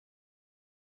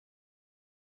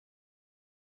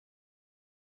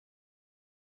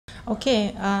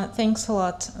Okay, thanks a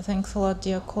lot. Thanks a lot,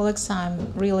 dear colleagues.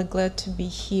 I'm really glad to be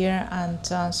here. And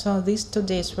so these 2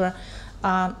 days were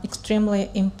extremely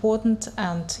important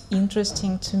and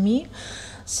interesting to me.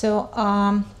 So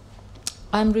I'm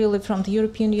really from the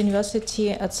European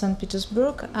University at St.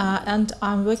 Petersburg, and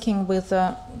I'm working with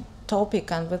a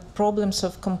topic and with problems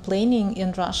of complaining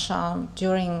in Russia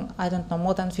during, I don't know,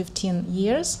 more than 15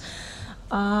 years.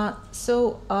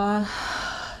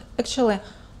 Actually,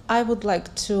 I would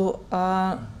like to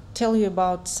tell you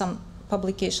about some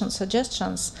publication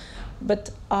suggestions, but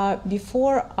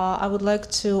before I would like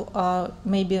to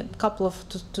maybe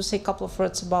to say a couple of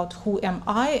words about who am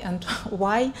I and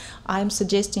why I'm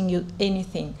suggesting you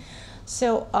anything.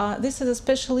 So this is a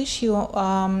special issue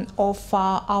of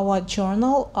our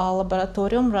journal,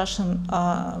 Laboratorium,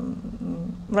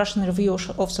 Russian Review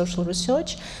of Social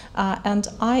Research, and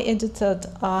I edited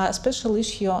a special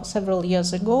issue several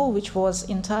years ago, which was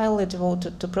entirely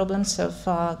devoted to problems of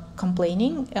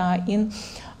complaining in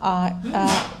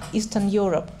Eastern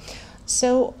Europe.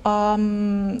 So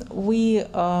we,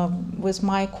 with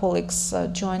my colleagues,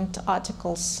 joined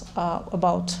articles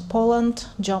about Poland,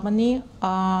 Germany,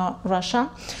 Russia.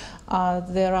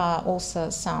 There are also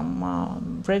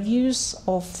some reviews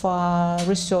of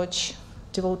research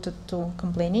devoted to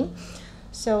complaining.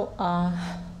 So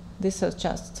this is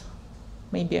just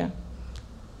maybe,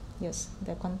 yes,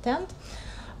 the content.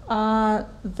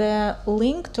 The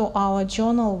link to our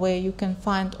journal where you can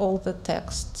find all the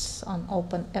texts on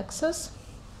open access.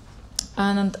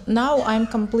 And now I'm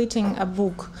completing a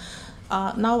book.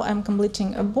 Complaining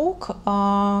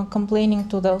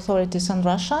to the authorities in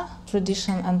Russia,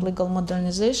 tradition and legal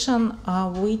modernization,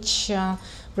 which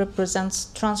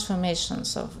represents transformation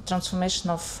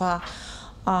of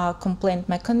complaint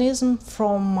mechanism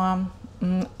from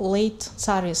late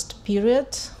Tsarist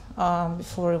period,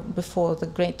 before the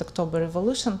Great October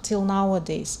Revolution till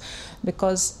nowadays,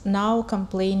 because now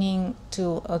complaining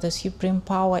to the supreme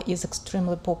power is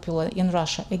extremely popular in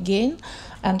Russia again.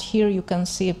 And here you can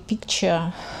see a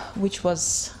picture which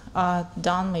was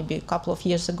done maybe a couple of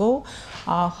years ago,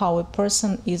 how a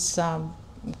person is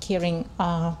carrying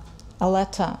a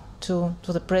letter to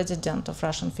the president of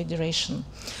Russian Federation.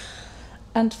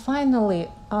 And finally,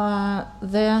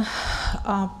 the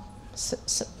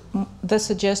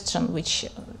suggestion, which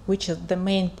is the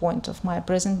main point of my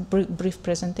brief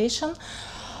presentation,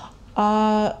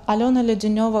 Elena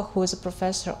Bogdanova, who is a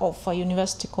professor of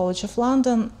University College of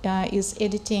London, is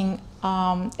editing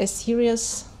a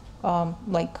series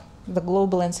like the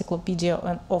Global Encyclopedia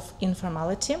of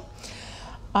Informality.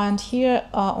 And here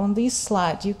on this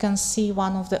slide, you can see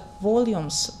one of the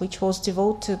volumes which was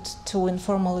devoted to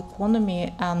informal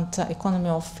economy and economy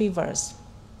of fevers.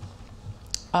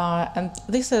 And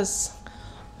this is,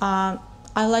 I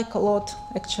like a lot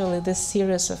actually this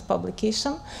series of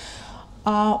publication,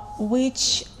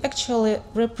 which actually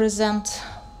represent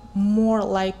more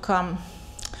like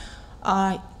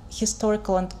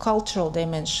historical and cultural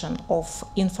dimension of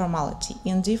informality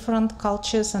in different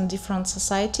cultures and different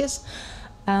societies.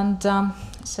 And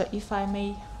so if I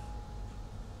may,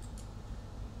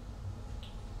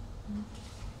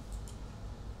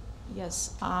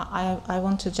 yes, I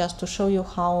want to show you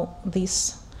how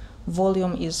this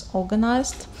volume is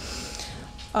organized.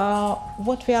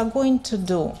 What we are going to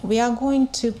do, we are going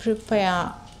to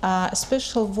prepare a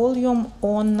special volume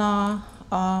on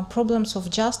problems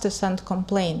of justice and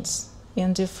complaints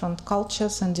in different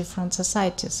cultures and different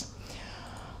societies.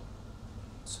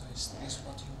 So is this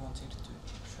what you wanted to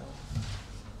show?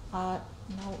 Now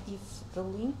if the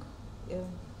link...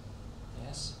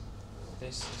 Yes,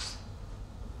 this is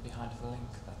behind the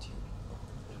link that you...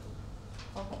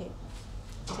 Okay,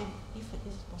 so if it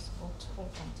is possible to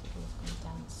open table of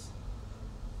contents.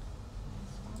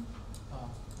 This one. Oh,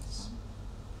 yes.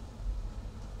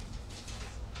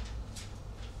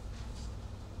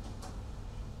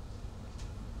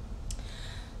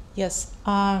 Yes,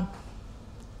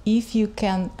 if you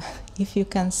can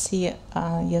see,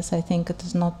 yes, I think it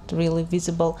is not really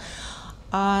visible.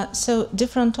 So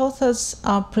different authors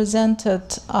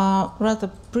presented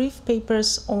rather brief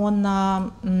papers on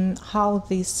how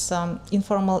these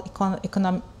informal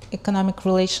economic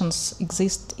relations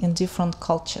exist in different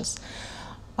cultures.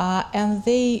 And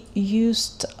they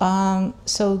used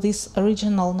so these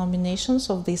original nominations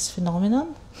of this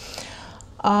phenomenon.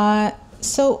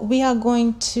 So we are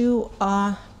going to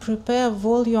prepare a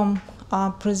volume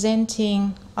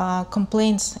presenting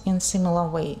complaints in similar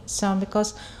way. So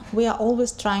because we are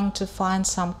always trying to find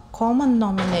some common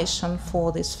nomination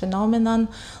for this phenomenon,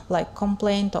 like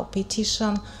complaint or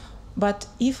petition, But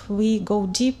if we go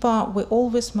deeper, we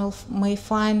always may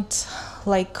find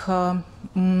like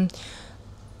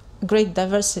great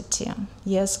diversity.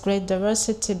 Yes, great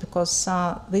diversity, because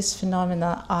these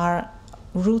phenomena are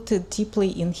rooted deeply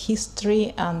in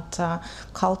history and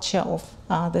culture of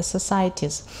the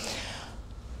societies.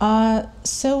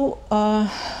 So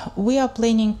we are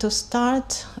planning to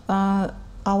start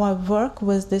our work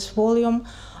with this volume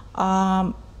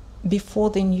before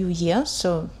the new year,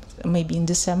 so maybe in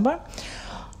December.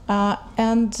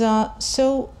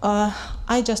 So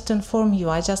I just inform you,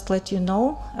 I just let you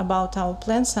know about our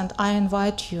plans, and I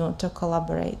invite you to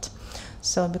collaborate.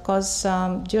 So because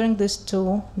during these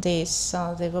 2 days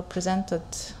they were presented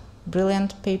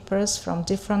brilliant papers from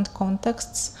different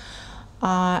contexts,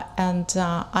 and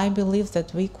I believe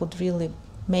that we could really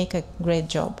make a great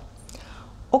job.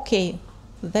 Okay,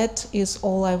 that is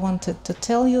all I wanted to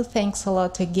tell you. Thanks a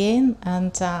lot again,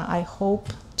 and I hope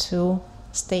to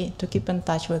keep in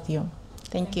touch with you.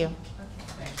 Thank you.